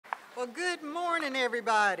Well, good morning,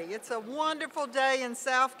 everybody. It's a wonderful day in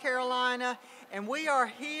South Carolina, and we are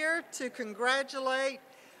here to congratulate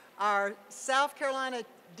our South Carolina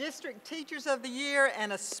District Teachers of the Year,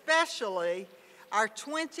 and especially our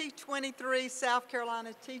 2023 South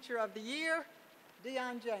Carolina Teacher of the Year,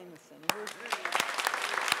 Deon Jamison.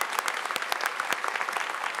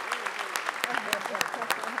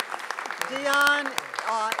 Deon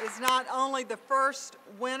is not only the first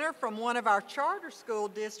winner from one of our charter school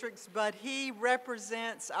districts, but he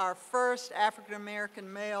represents our first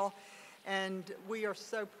African-American male, and we are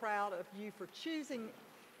so proud of you for choosing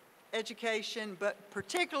education, but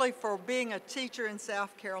particularly for being a teacher in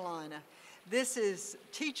South Carolina. This is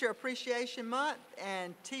Teacher Appreciation Month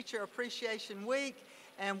and Teacher Appreciation Week,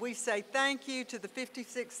 and we say thank you to the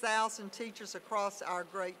 56,000 teachers across our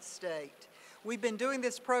great state. We've been doing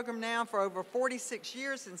this program now for over 46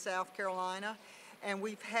 years in South Carolina, and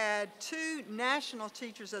we've had 2 National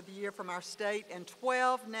Teachers of the Year from our state and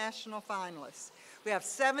 12 national finalists. We have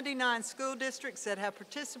 79 school districts that have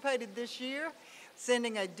participated this year,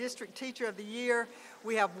 sending a District Teacher of the Year.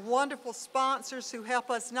 We have wonderful sponsors who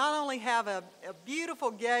help us not only have a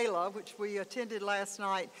beautiful gala, which we attended last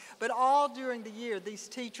night, but all during the year these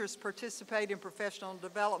teachers participate in professional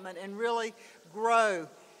development and really grow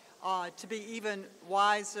to be even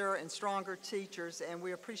wiser and stronger teachers, and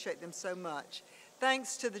we appreciate them so much.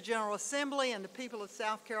 Thanks to the General Assembly and the people of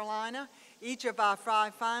South Carolina, each of our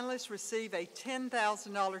 5 finalists receive a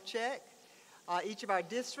 $10,000 check. Each of our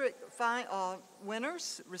district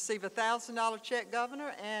winners receive a $1,000 check,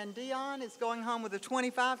 Governor, and Deon is going home with a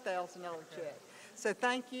 $25,000 check. So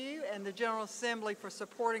thank you and the General Assembly for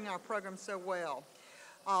supporting our program so well.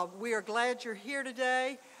 We are glad you're here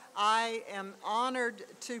today. I am honored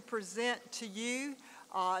to present to you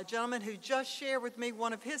a gentleman who just shared with me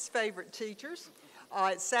one of his favorite teachers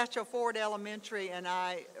at Satchel Ford Elementary, and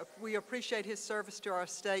we appreciate his service to our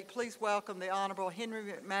state. Please welcome the Honorable Henry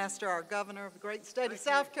McMaster, our Governor of the great state of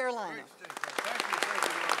South Carolina.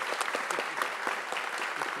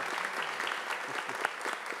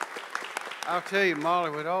 I'll tell you, Molly,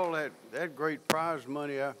 with all that great prize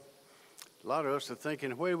money, a lot of us are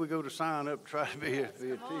thinking, where do we go to sign up to try to be a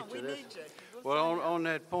teacher? We need you. Well, on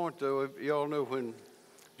that point, though, y'all know when,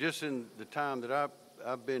 just in the time that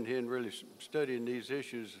I've been here and really studying these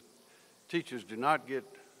issues, teachers do not get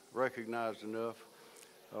recognized enough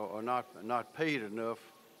or not paid enough.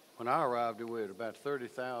 When I arrived, we had about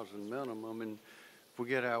 30,000 minimum, and if we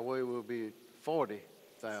get our way, we'll be at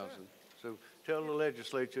 40,000. So tell the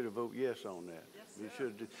legislature to vote yes on that. We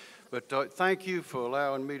should. But thank you for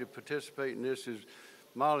allowing me to participate in this. As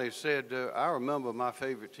Molly said, I remember my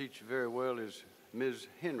favorite teacher very well is Ms.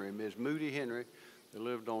 Henry, Ms. Moody Henry, that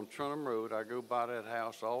lived on Trentham Road. I go by that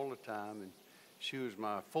house all the time, and she was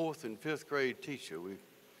my 4th and 5th grade teacher.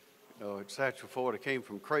 At Satchel Ford, I came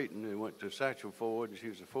from Creighton and went to Satchel Ford, and she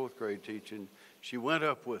was a 4th grade teacher, and she went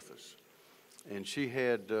up with us. And she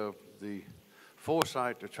had the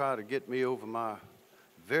foresight to try to get me over my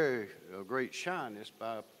very great shyness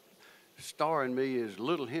by starring me as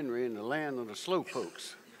Little Henry in the Land of the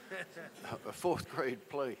Slowpokes, a 4th grade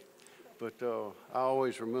play. But I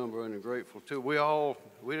always remember and am grateful too.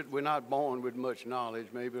 We're not born with much knowledge,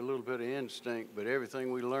 maybe a little bit of instinct, but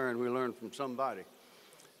everything we learn from somebody.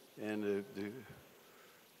 And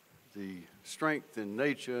the strength and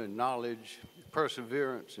nature and knowledge,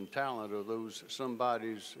 perseverance and talent of those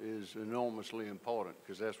somebodies is enormously important,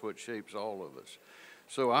 because that's what shapes all of us.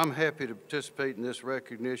 So I'm happy to participate in this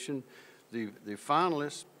recognition. The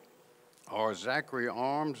finalists are Zachary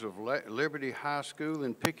Arms of Liberty High School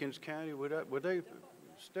in Pickens County. Would they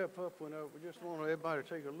step up? We just want everybody to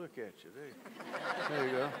take a look at you. There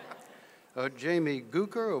you go. Jamie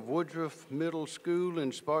Gooker of Woodruff Middle School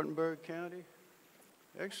in Spartanburg County.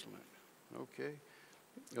 Excellent. Okay.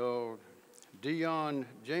 Deon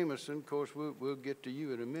Jamison, of course, we'll get to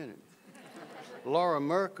you in a minute. Laura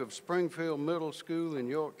Merck of Springfield Middle School in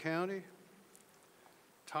York County.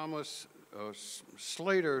 Thomas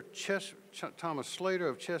Slater of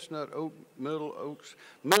Chestnut Oak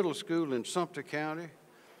Middle School in Sumter County.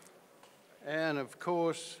 And of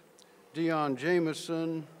course, Deon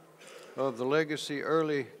Jamison of the Legacy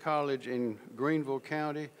Early College in Greenville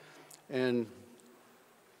County. And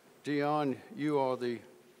Deon, you are the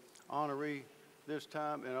honoree this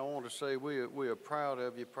time, and I want to say we are proud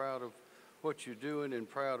of you, proud of what you're doing and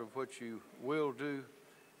proud of what you will do,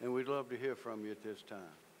 and we'd love to hear from you at this time.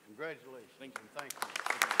 Congratulations. Thank you. Thank you.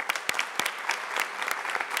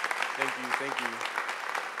 Thank you. Thank you.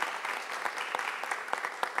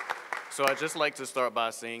 So I'd just like to start by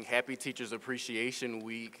saying Happy Teachers Appreciation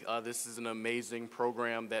Week. This is an amazing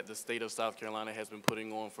program that the state of South Carolina has been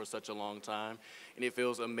putting on for such a long time, and it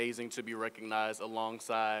feels amazing to be recognized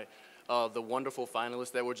alongside the wonderful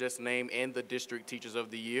finalists that were just named and the District Teachers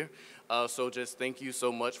of the Year. So just thank you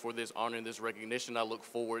so much for this honor and this recognition. I look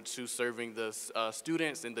forward to serving the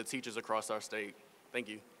students and the teachers across our state. Thank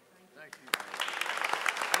you. Thank you.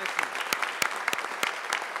 Thank you.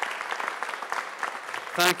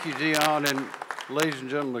 Thank you, Dion. And ladies and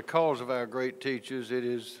gentlemen, because of our great teachers, it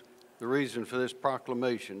is the reason for this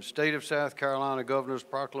proclamation. State of South Carolina Governor's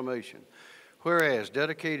Proclamation. Whereas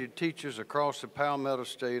dedicated teachers across the Palmetto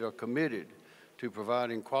State are committed to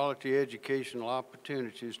providing quality educational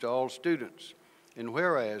opportunities to all students. And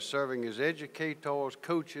whereas serving as educators,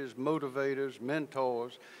 coaches, motivators,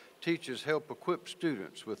 mentors, teachers help equip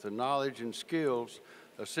students with the knowledge and skills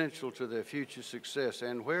essential to their future success.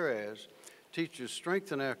 And whereas teachers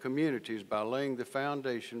strengthen our communities by laying the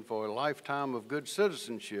foundation for a lifetime of good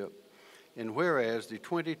citizenship. And whereas the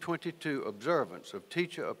 2022 observance of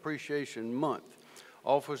Teacher Appreciation Month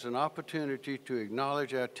offers an opportunity to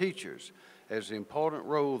acknowledge our teachers as the important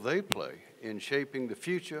role they play in shaping the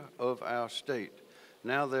future of our state.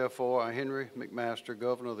 Now, therefore, I, Henry McMaster,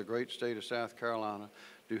 Governor of the great state of South Carolina,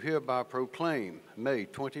 do hereby proclaim May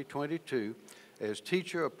 2022 as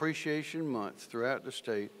Teacher Appreciation Month throughout the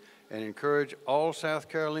state and encourage all South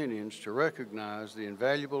Carolinians to recognize the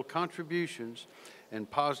invaluable contributions and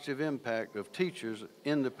positive impact of teachers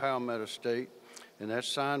in the Palmetto State. And that's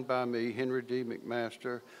signed by me, Henry D.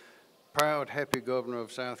 McMaster, proud, happy Governor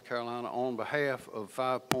of South Carolina, on behalf of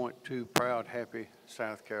 5.2 proud, happy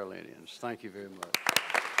South Carolinians. Thank you very much.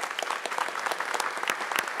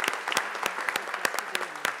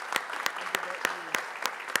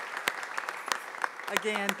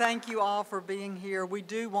 Again, thank you all for being here. We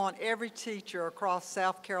do want every teacher across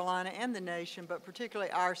South Carolina and the nation, but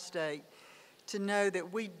particularly our state, to know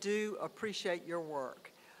that we do appreciate your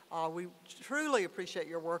work. We truly appreciate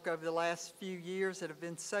your work over the last few years that have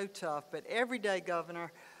been so tough. But every day,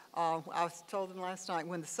 Governor, I was told them last night,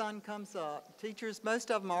 when the sun comes up, teachers, most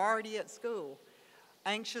of them are already at school,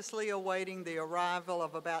 anxiously awaiting the arrival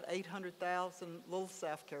of about 800,000 little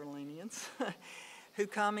South Carolinians who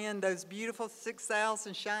come in those beautiful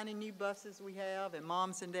 6,000 shiny new buses we have, and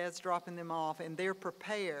moms and dads dropping them off, and they're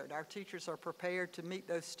prepared. Our teachers are prepared to meet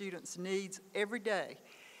those students' needs every day.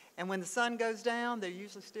 And when the sun goes down, they're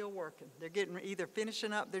usually still working. They're either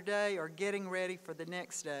finishing up their day or getting ready for the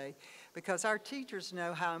next day, because our teachers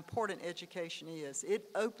know how important education is. It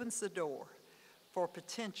opens the door for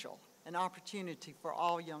potential and opportunity for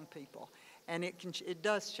all young people. And it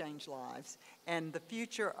does change lives. And the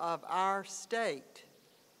future of our state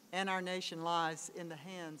and our nation lies in the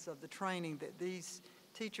hands of the training that these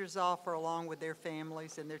teachers offer, along with their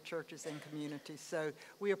families and their churches and communities. So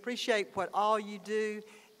we appreciate what all you do.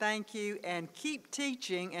 Thank you, and keep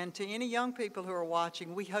teaching. And to any young people who are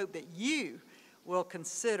watching, we hope that you will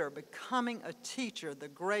consider becoming a teacher, the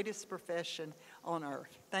greatest profession on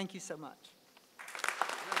earth. Thank you so much.